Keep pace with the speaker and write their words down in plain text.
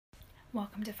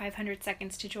Welcome to 500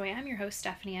 Seconds to Joy. I'm your host,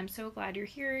 Stephanie. I'm so glad you're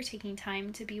here, taking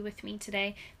time to be with me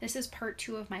today. This is part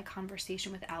 2 of my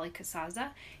conversation with Allie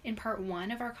Casazza. In part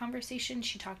 1 of our conversation,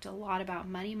 she talked a lot about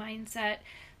money mindset,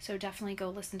 so definitely go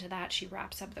listen to that. She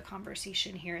wraps up the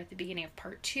conversation here at the beginning of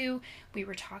part 2. We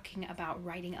were talking about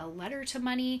writing a letter to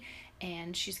money,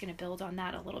 and she's going to build on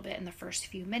that a little bit in the first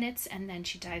few minutes, and then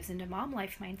she dives into mom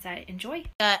life mindset. Enjoy.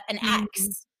 An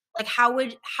ex, like how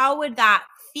would that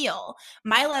feel?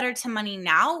 My letter to money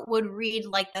now would read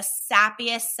like the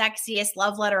sappiest, sexiest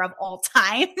love letter of all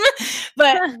time.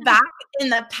 But back in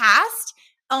the past,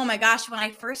 oh my gosh, when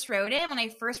I first wrote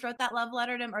that love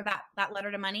letter to, or that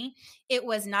letter to money, it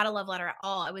was not a love letter at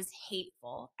all. It was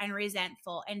hateful and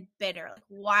resentful and bitter. Like,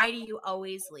 why do you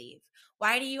always leave?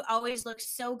 Why do you always look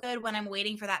so good when I'm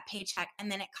waiting for that paycheck, and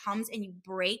then it comes and you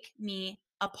break me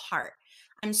apart?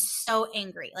 I'm so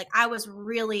angry. Like, I was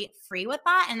really free with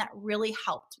that, and that really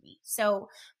helped me. So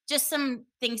just some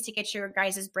things to get your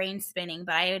guys' brain spinning,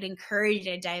 but I would encourage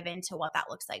you to dive into what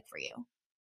that looks like for you.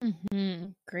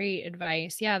 Great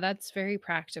advice. Yeah, that's very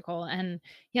practical. And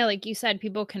yeah, like you said,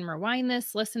 people can rewind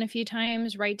this, listen a few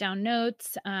times, write down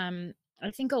notes.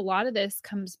 I think a lot of this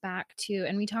comes back to,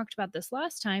 and we talked about this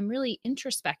last time, really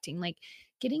introspecting, like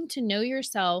getting to know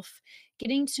yourself,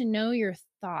 getting to know your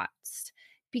thoughts,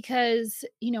 because,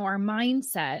 our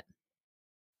mindset,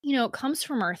 it comes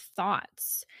from our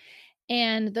thoughts.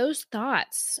 And those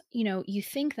thoughts, you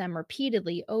think them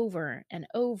repeatedly over and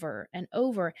over and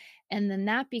over. And then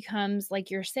that becomes,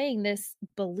 like you're saying, this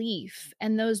belief.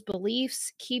 And those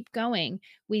beliefs keep going.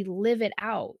 We live it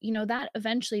out. That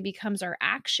eventually becomes our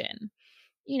action,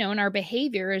 and our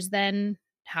behavior is then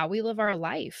how we live our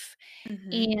life.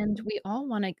 Mm-hmm. And we all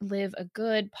want to live a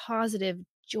good, positive,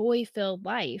 joy filled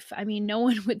life. I mean, no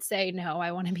one would say, no,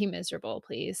 I want to be miserable,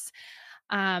 please.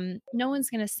 No one's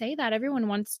going to say that. Everyone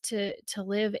wants to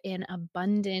live an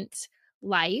abundant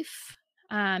life.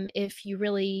 If you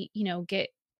really, get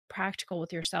practical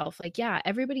with yourself, like, yeah,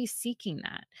 everybody's seeking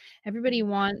that. Everybody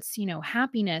wants,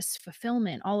 happiness,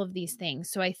 fulfillment, all of these things.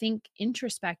 So I think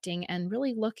introspecting and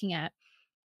really looking at,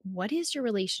 what is your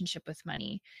relationship with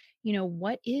money?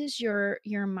 What is your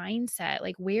mindset?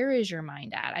 Like, where is your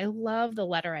mind at? I love the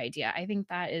letter idea. I think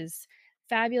that is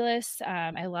fabulous.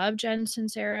 I love Jen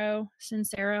Sincero.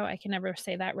 I can never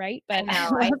say that right, I but I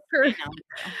know. love her. I know.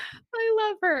 I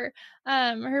love her.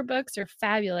 Her books are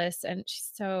fabulous, and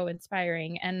she's so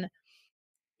inspiring. And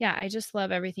yeah, I just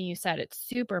love everything you said. It's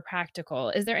super practical.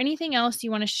 Is there anything else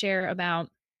you want to share about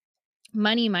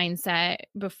money mindset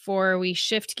before we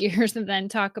shift gears and then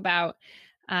talk about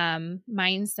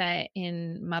mindset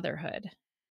in motherhood?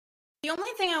 The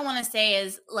only thing I want to say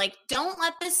is, like, don't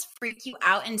let this freak you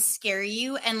out and scare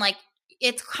you. And like,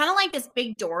 it's kind of like this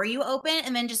big door you open,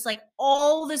 and then just like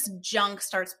all this junk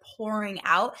starts pouring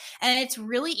out. And it's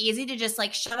really easy to just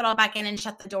like shove it all back in and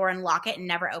shut the door and lock it and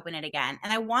never open it again.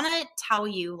 And I want to tell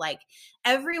you, like,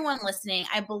 everyone listening,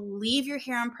 I believe you're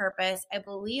here on purpose. I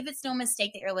believe it's no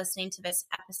mistake that you're listening to this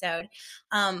episode.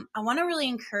 I want to really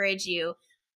encourage you.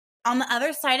 On the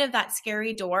other side of that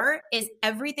scary door is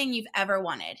everything you've ever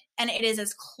wanted. And it is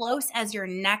as close as your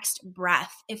next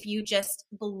breath if you just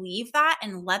believe that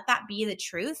and let that be the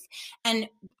truth, and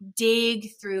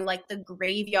dig through like the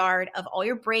graveyard of all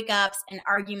your breakups and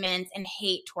arguments and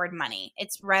hate toward money.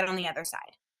 It's right on the other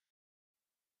side.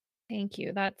 Thank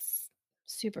you. That's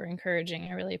super encouraging.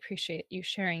 I really appreciate you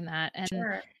sharing that. And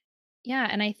Sure. yeah,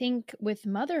 and I think with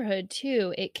motherhood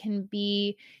too, it can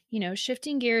be,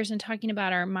 shifting gears and talking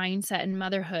about our mindset and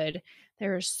motherhood.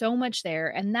 There is so much there,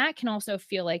 and that can also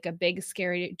feel like a big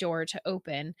scary door to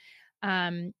open.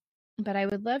 Um, but I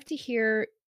would love to hear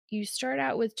you start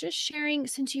out with just sharing,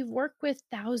 since you've worked with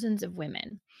thousands of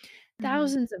women, Mhm.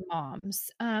 thousands of moms.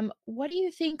 What do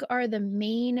you think are the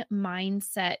main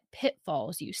mindset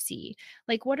pitfalls you see?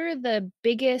 Like, what are the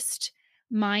biggest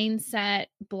mindset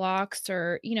blocks,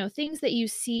 or, things that you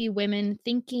see women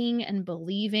thinking and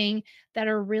believing that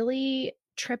are really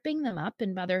tripping them up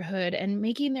in motherhood and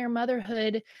making their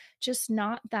motherhood just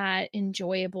not that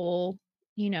enjoyable,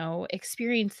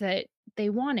 experience that they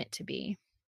want it to be?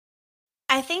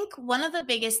 I think one of the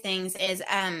biggest things is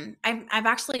I've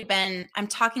actually been I'm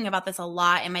talking about this a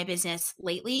lot in my business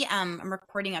lately. I'm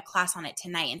recording a class on it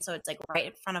tonight, and so it's like right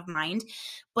in front of mind.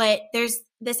 But there's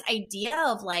this idea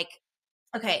of like,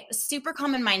 okay, a super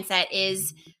common mindset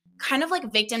is kind of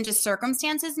like victim to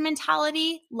circumstances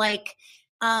mentality. Like,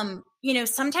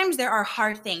 sometimes there are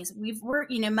hard things.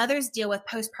 Mothers deal with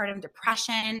postpartum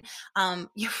depression,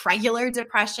 regular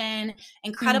depression,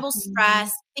 incredible Mhm.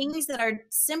 stress, things that are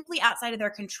simply outside of their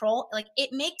control. Like,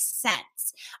 it makes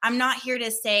sense. I'm not here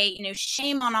to say,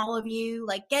 shame on all of you,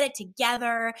 like, get it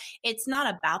together. It's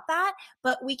not about that,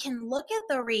 but we can look at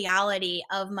the reality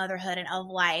of motherhood and of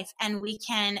life, and we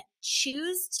can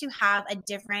choose to have a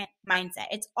different mindset.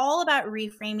 It's all about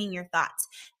reframing your thoughts.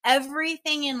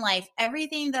 Everything in life,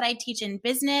 everything that I teach in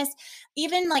business,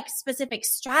 even like specific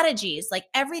strategies, like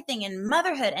everything in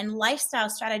motherhood and lifestyle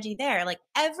strategy there, like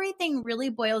everything really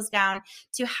boils down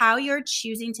to how you're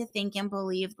choosing to think and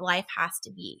believe life has to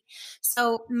be.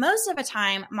 So most of the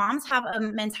time, moms have a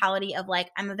mentality of like,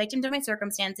 I'm a victim to my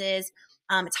circumstances.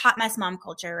 It's hot mess mom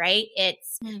culture, right?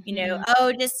 It's, Mhm.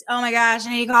 oh my gosh, I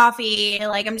need coffee.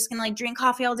 Like, I'm just going to like drink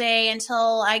coffee all day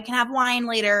until I can have wine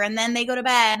later. And then they go to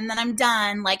bed and then I'm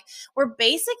done. Like, we're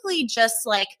basically just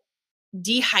like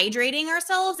dehydrating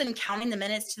ourselves and counting the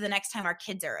minutes to the next time our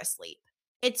kids are asleep.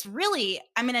 It's really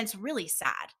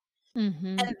sad.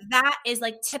 Mhm. And that is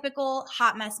like typical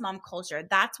hot mess mom culture.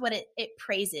 That's what it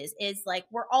praises, is like,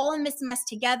 we're all in this mess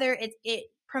together.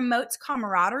 It promotes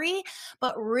camaraderie,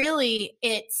 but really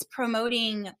it's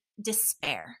promoting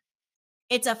despair.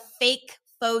 It's a fake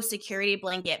faux security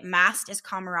blanket masked as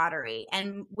camaraderie.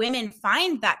 And women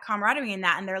find that camaraderie in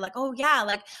that. And they're like, oh yeah,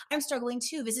 like, I'm struggling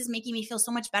too. This is making me feel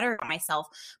so much better about myself.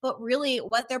 But really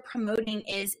what they're promoting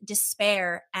is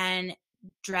despair and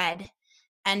dread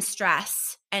and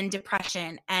stress and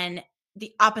depression and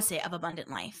the opposite of abundant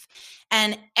life.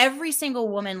 And every single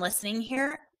woman listening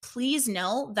here, please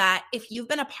know that if you've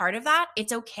been a part of that,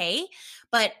 it's okay.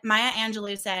 But Maya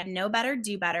Angelou said, know better,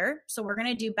 do better. So we're going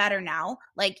to do better now.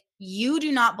 Like, you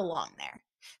do not belong there.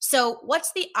 So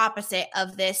what's the opposite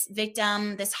of this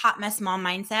victim, this hot mess mom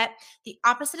mindset? The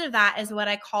opposite of that is what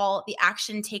I call the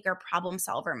action taker problem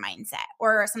solver mindset.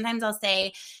 Or sometimes I'll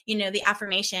say, the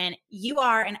affirmation, you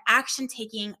are an action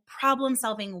taking problem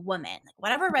solving woman.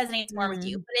 Whatever resonates more with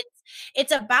you. Mhm. But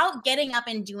it's about getting up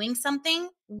and doing something.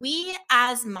 We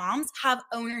as moms have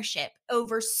ownership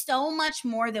over so much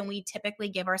more than we typically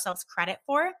give ourselves credit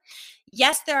for.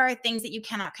 Yes, there are things that you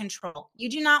cannot control. You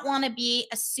do not want to be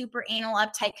a super anal,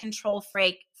 uptight control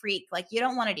freak. Like, you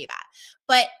don't want to do that.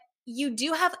 But you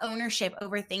do have ownership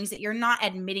over things that you're not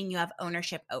admitting you have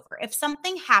ownership over. If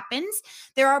something happens,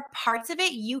 there are parts of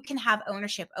it you can have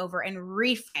ownership over and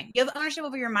reframe. You have ownership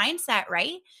over your mindset,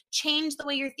 right? Change the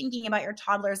way you're thinking about your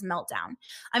toddler's meltdown.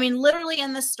 I mean, literally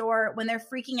in the store when they're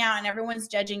freaking out and everyone's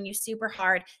judging you super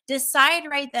hard, decide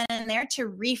right then and there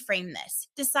to reframe this.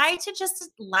 Decide to just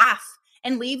laugh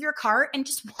and leave your cart and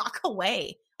just walk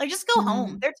away. Like, just go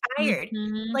home. Mhm. They're tired.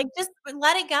 Mhm. Like, just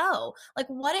let it go. Like,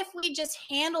 what if we just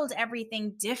handled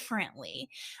everything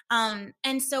differently? And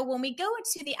so when we go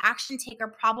into the action taker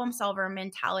problem solver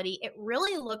mentality, it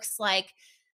really looks like,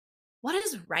 what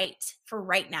is right for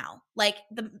right now? Like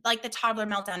the toddler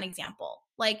meltdown example.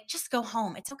 Like, just go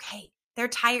home. It's okay. They're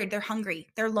tired, they're hungry,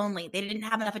 they're lonely, they didn't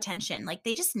have enough attention. Like,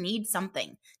 they just need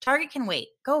something. Target can wait.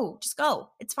 Just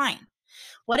go. It's fine.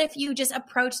 What if you just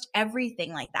approached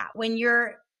everything like that? When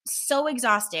you're so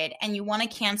exhausted and you want to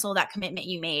cancel that commitment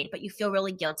you made, but you feel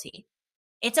really guilty,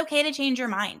 it's okay to change your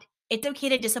mind. It's okay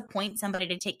to disappoint somebody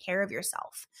to take care of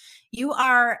yourself. You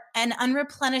are an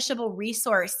unreplenishable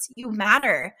resource. You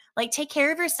matter. Like, take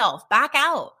care of yourself. Back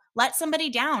out. Let somebody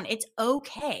down. It's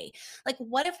okay. Like,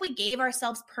 what if we gave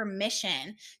ourselves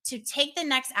permission to take the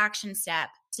next action step,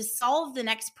 to solve the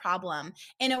next problem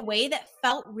in a way that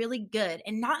felt really good,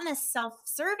 and not in a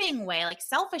self-serving way, like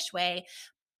selfish way,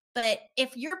 but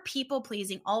if you're people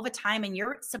pleasing all the time and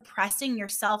you're suppressing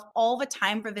yourself all the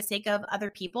time for the sake of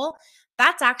other people,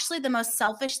 that's actually the most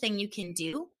selfish thing you can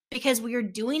do, because we are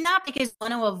doing that because we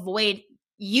want to avoid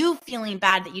you feeling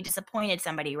bad that you disappointed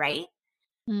somebody, right?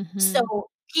 Mhm. So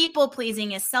people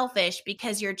pleasing is selfish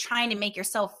because you're trying to make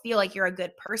yourself feel like you're a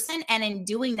good person. And in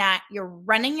doing that, you're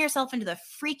running yourself into the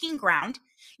freaking ground.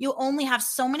 You only have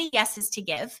so many yeses to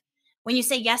give. When you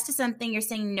say yes to something, you're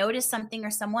saying no to something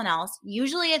or someone else.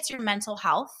 Usually it's your mental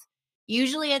health.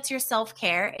 Usually it's your self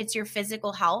care. It's your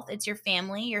physical health. It's your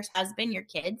family, your husband, your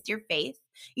kids, your faith.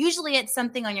 Usually it's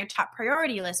something on your top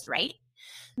priority list, right?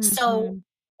 So Mhm.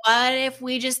 what if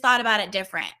we just thought about it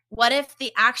different? What if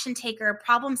the action taker,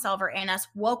 problem solver in us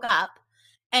woke up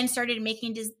and started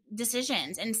making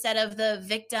decisions instead of the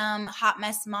victim, hot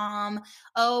mess mom,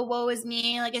 oh, woe is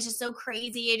me. Like, it's just so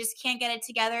crazy. I just can't get it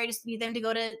together. I just need them to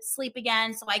go to sleep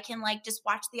again so I can like just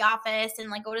watch The Office and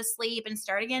like go to sleep and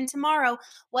start again tomorrow.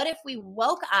 What if we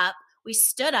woke up We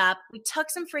stood up, we took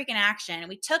some freaking action,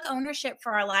 we took ownership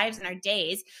for our lives and our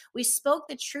days. We spoke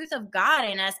the truth of God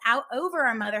in us out over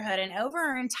our motherhood and over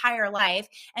our entire life.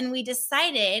 And we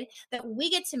decided that we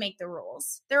get to make the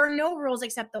rules. There are no rules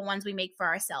except the ones we make for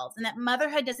ourselves. And that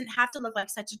motherhood doesn't have to look like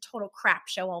such a total crap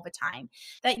show all the time.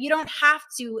 That you don't have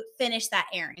to finish that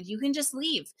errand. You can just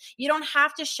leave. You don't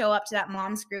have to show up to that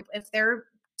mom's group if they're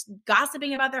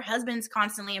gossiping about their husbands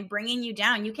constantly and bringing you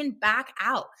down. You can back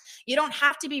out. You don't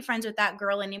have to be friends with that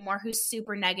girl anymore who's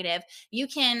super negative. You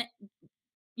can,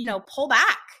 pull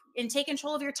back and take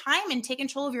control of your time and take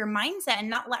control of your mindset and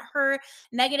not let her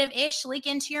negative ish leak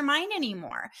into your mind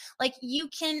anymore. Like, you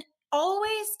can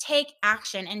always take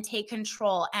action and take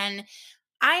control. And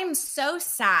I'm so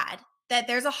sad that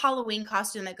there's a Halloween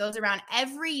costume that goes around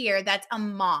every year that's a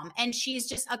mom, and she's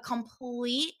just a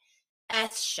complete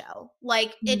show.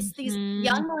 Like, it's these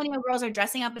young millennial girls are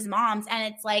dressing up as moms,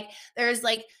 and it's like there's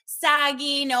like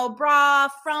saggy, no bra,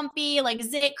 frumpy, like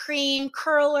zit cream,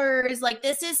 curlers. Like,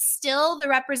 this is still the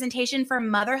representation for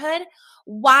motherhood.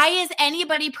 Why is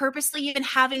anybody purposely even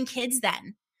having kids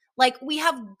then? Like, we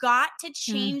have got to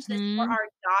change this for our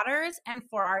daughters and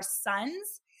for our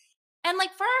sons. And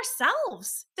like for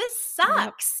ourselves, this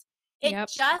sucks. It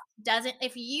just doesn't.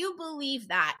 If you believe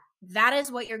that, that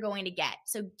is what you're going to get.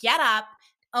 So get up,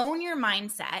 own your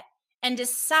mindset, and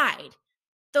decide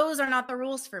those are not the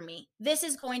rules for me. This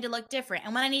is going to look different.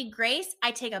 And when I need grace,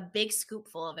 I take a big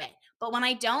scoopful of it. But when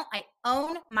I don't, I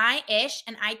own my ish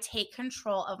and I take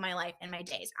control of my life and my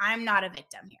days. I'm not a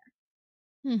victim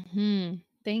here.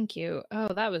 Thank you.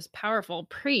 Oh, that was powerful.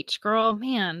 Preach, girl.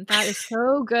 Man, that is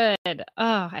so good.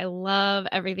 Oh, I love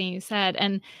everything you said.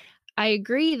 And I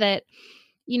agree that,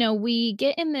 we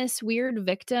get in this weird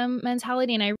victim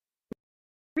mentality. And I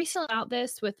recently about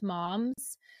this with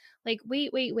moms. Like,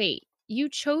 wait. You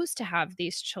chose to have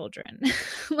these children.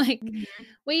 Like,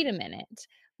 wait a minute.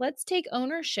 Let's take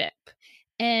ownership.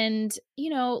 And,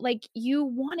 like, you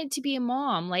wanted to be a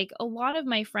mom. Like, a lot of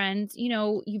my friends,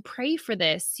 you pray for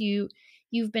this.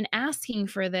 You've been asking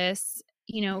for this,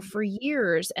 for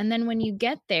years. And then when you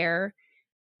get there,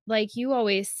 like you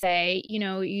always say,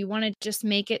 you want to just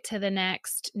make it to the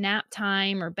next nap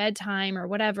time or bedtime or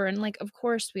whatever. And like, of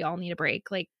course we all need a break.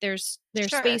 Like there's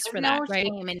space for that, right?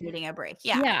 No shame in needing a break.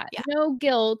 Yeah. No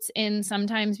guilt in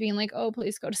sometimes being like, oh,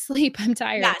 please go to sleep. I'm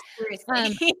tired. Yeah,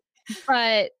 seriously.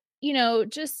 But,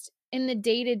 just in the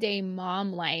day-to-day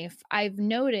mom life, I've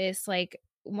noticed like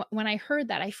when I heard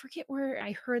that, I forget where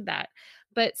I heard that,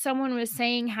 but someone was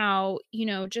saying how,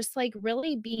 just like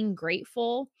really being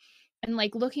grateful and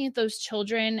like looking at those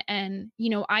children. And,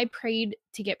 I prayed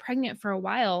to get pregnant for a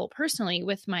while personally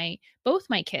with both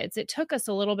my kids. It took us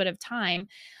a little bit of time.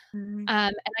 And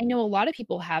I know a lot of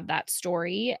people have that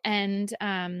story. And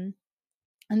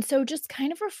so just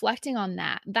kind of reflecting on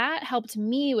that helped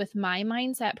me with my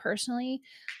mindset personally,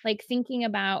 like thinking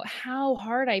about how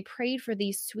hard I prayed for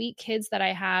these sweet kids that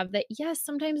I have that, yes,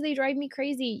 sometimes they drive me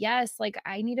crazy. Yes, like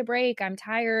I need a break. I'm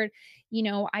tired.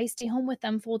 I stay home with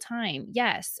them full time.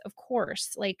 Yes, of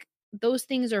course. Like those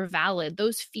things are valid.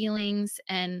 Those feelings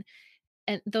and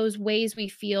those ways we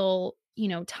feel,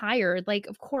 tired, like,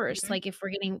 of course, like if we're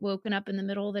getting woken up in the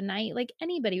middle of the night, like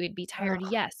anybody would be tired.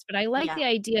 Yes. But I like the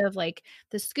idea of like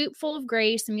the scoop full of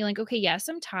grace and be like, okay, yes,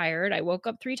 I'm tired. I woke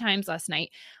up 3 times last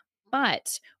night,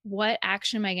 but what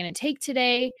action am I going to take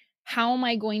today? How am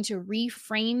I going to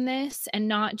reframe this and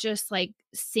not just like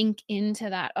sink into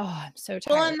that? Oh, I'm so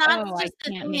tired. Well, and that's Oh, I just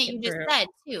the can't thing make that it you just through. said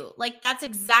too. Like, that's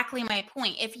exactly my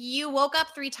point. If you woke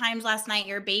up 3 times last night,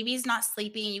 your baby's not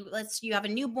sleeping, you have a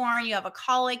newborn, you have a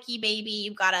colicky baby,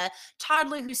 you've got a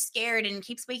toddler who's scared and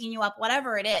keeps waking you up,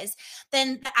 whatever it is,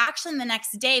 then the action the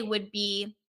next day would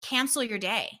be cancel your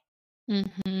day. If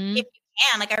you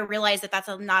can, like, I realize that that's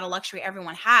not a luxury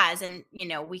everyone has, and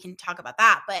we can talk about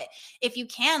that. But if you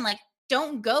can, like,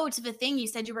 don't go to the thing you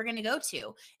said you were going to go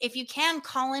to. If you can,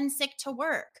 call in sick to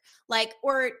work, like,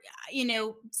 or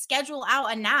schedule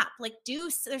out a nap. Like,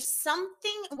 there's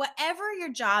something, whatever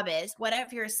your job is, whatever,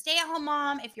 if you're a stay-at-home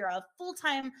mom, if you're a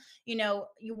full-time,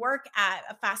 you work at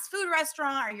a fast food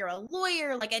restaurant, or you're a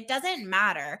lawyer, like, it doesn't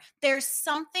matter. There's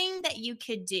something that you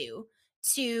could do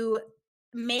to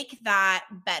make that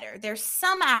better. There's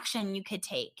some action you could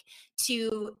take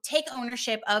to take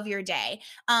ownership of your day.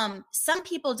 Some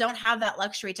people don't have that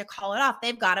luxury to call it off.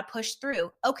 They've got to push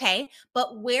through. Okay,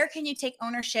 but where can you take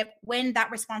ownership when that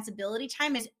responsibility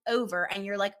time is over and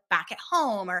you're like back at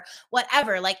home or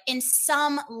whatever? Like, in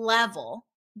some level,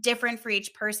 different for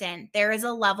each person, there is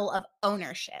a level of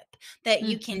ownership that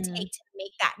you can take to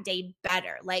make that day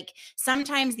better. Like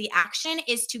sometimes the action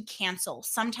is to cancel.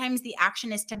 Sometimes the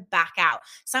action is to back out.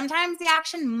 Sometimes the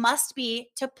action must be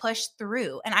to push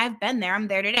through. And I've been there. I'm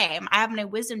there today. I have my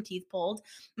wisdom teeth pulled.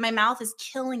 My mouth is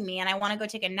killing me and I want to go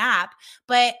take a nap.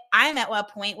 But I'm at a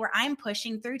point where I'm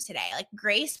pushing through today. Like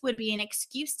grace would be an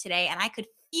excuse today. And I could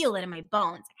feel it in my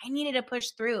bones. I needed to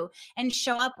push through and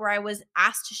show up where I was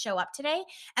asked to show up today.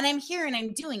 And I'm here and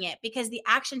I'm doing it because the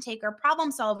action taker,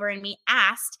 problem solver in me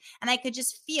asked, and I could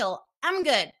just feel I'm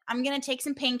good. I'm going to take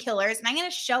some painkillers and I'm going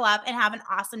to show up and have an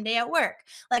awesome day at work.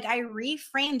 Like I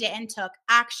reframed it and took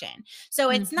action. So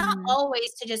it's not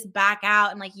always to just back out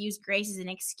and like use grace as an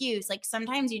excuse. Like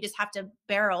sometimes you just have to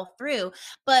barrel through.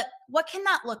 But what can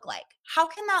that look like? How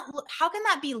can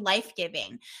that be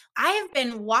life-giving? I have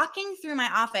been walking through my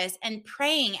office and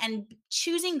praying and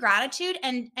choosing gratitude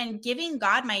and giving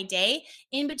God my day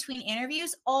in between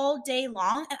interviews all day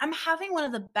long. And I'm having one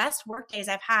of the best work days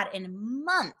I've had in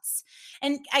months.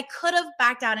 And I could have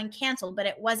backed out and canceled, but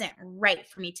it wasn't right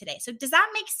for me today. So does that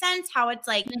make sense how it's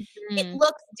like, it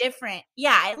looks different?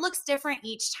 Yeah, it looks different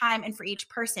each time and for each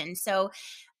person. So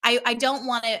I don't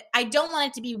want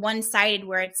it to be one-sided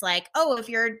where it's like, oh, if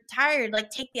you're tired, like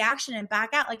take the action and back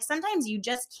out. Like sometimes you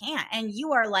just can't. And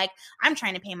you are like, I'm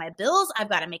trying to pay my bills. I've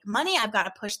got to make money. I've got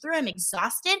to push through. I'm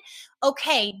exhausted.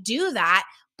 Okay, do that.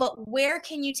 But where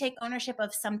can you take ownership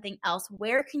of something else?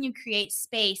 Where can you create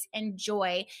space and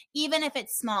joy, even if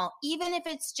it's small, even if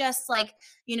it's just like,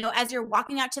 as you're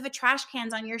walking out to the trash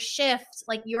cans on your shift,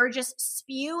 like you're just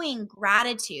spewing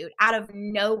gratitude out of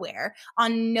nowhere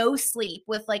on no sleep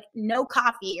with like no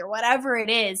coffee or whatever it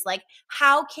is. Like,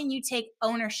 how can you take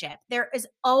ownership? There is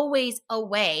always a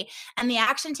way. And the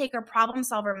action taker problem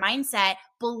solver mindset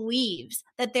believes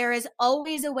that there is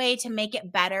always a way to make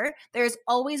it better. There's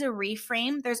always a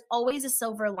reframe. There's always a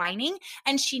silver lining.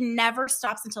 And she never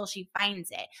stops until she finds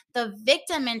it. The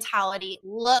victim mentality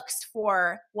looks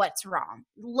for what's wrong,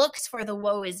 looks for the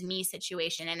woe is me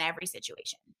situation in every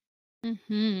situation.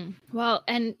 Well,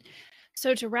 and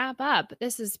so to wrap up,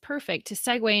 this is perfect to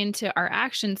segue into our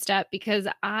action step because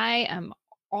I am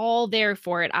all there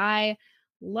for it. I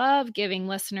love giving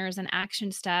listeners an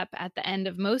action step at the end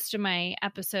of most of my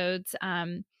episodes.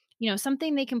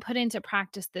 Something they can put into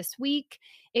practice this week.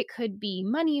 It could be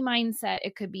money mindset.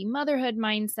 It could be motherhood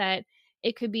mindset.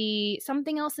 It could be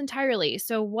something else entirely.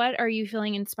 So what are you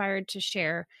feeling inspired to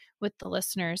share with the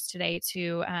listeners today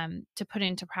to put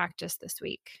into practice this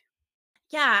week?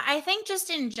 Yeah, I think just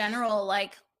in general,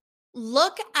 like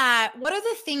look at what are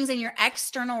the things in your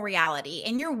external reality,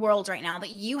 in your world right now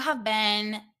that you have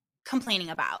been complaining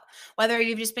about, whether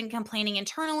you've just been complaining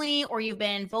internally or you've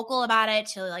been vocal about it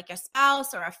to like a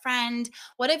spouse or a friend.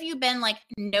 What have you been like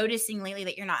noticing lately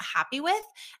that you're not happy with?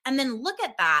 And then look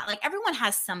at that. Like everyone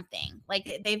has something,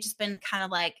 like they've just been kind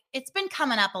of like, it's been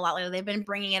coming up a lot lately. They've been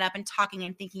bringing it up and talking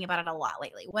and thinking about it a lot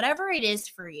lately. Whatever it is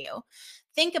for you,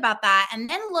 think about that and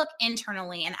then look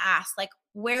internally and ask, like,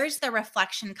 where's the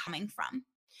reflection coming from?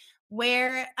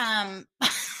 Where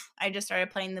I just started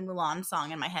playing the Mulan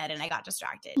song in my head and I got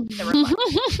distracted. The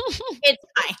reflection. It's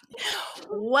fine.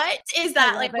 What is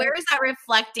that? Like, where is that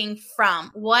reflecting from?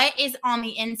 What is on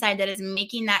the inside that is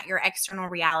making that your external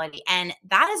reality? And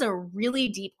that is a really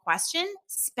deep question.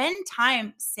 Spend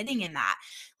time sitting in that.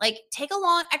 Like, take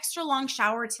a extra long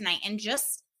shower tonight and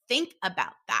just think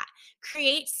about that.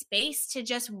 Create space to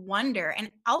just wonder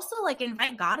and also like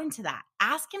invite God into that.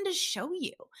 Ask him to show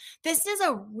you. This is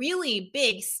a really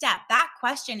big step. That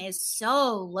question is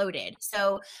so loaded.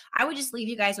 So I would just leave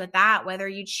you guys with that, whether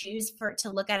you choose to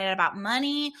look at it about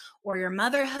money or your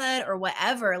motherhood or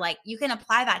whatever, like you can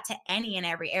apply that to any and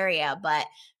every area, but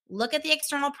look at the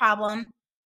external problem.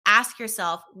 Ask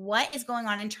yourself, what is going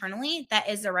on internally that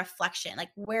is a reflection?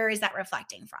 Like, where is that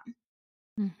reflecting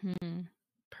from?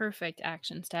 Perfect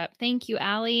action step. Thank you,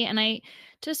 Allie. And I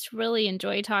just really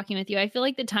enjoy talking with you. I feel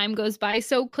like the time goes by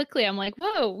so quickly. I'm like,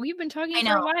 whoa, we've been talking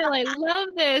for a while. I love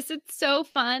this. It's so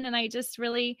fun. And I just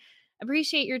really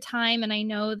appreciate your time. And I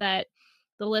know that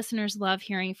the listeners love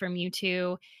hearing from you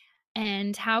too.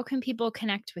 And how can people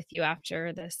connect with you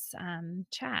after this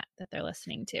chat that they're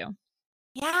listening to?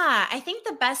 Yeah, I think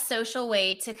the best social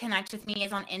way to connect with me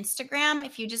is on Instagram.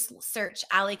 If you just search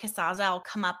Allie Casazza, I'll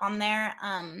come up on there.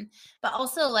 But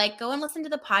also like go and listen to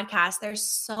the podcast. There's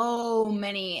so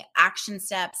many action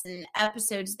steps and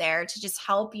episodes there to just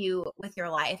help you with your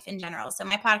life in general. So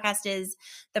my podcast is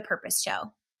The Purpose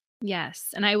Show.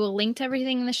 Yes. And I will link to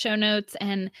everything in the show notes.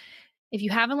 And if you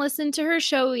haven't listened to her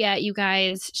show yet, you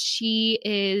guys, she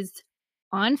is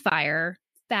on fire.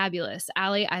 fabulous.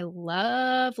 Allie, I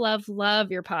love, love,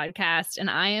 love your podcast. And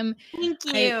Thank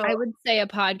you. I would say a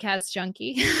podcast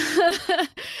junkie.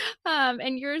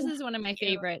 And yours is one of my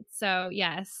favorites. So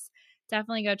yes,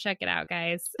 definitely go check it out,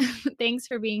 guys. Thanks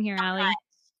for being here, Allie.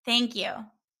 Thank you.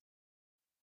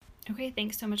 Okay,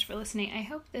 thanks so much for listening. I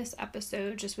hope this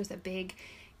episode just was a big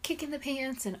kick in the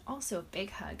pants and also a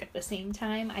big hug at the same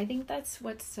time. I think that's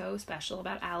what's so special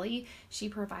about Allie. She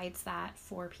provides that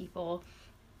for people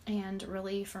and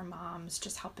really for moms,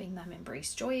 just helping them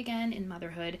embrace joy again in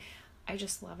motherhood. I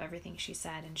just love everything she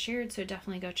said and shared, so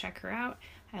definitely go check her out.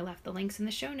 I left the links in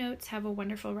the show notes. Have a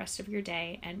wonderful rest of your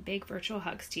day and big virtual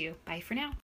hugs to you. Bye for now.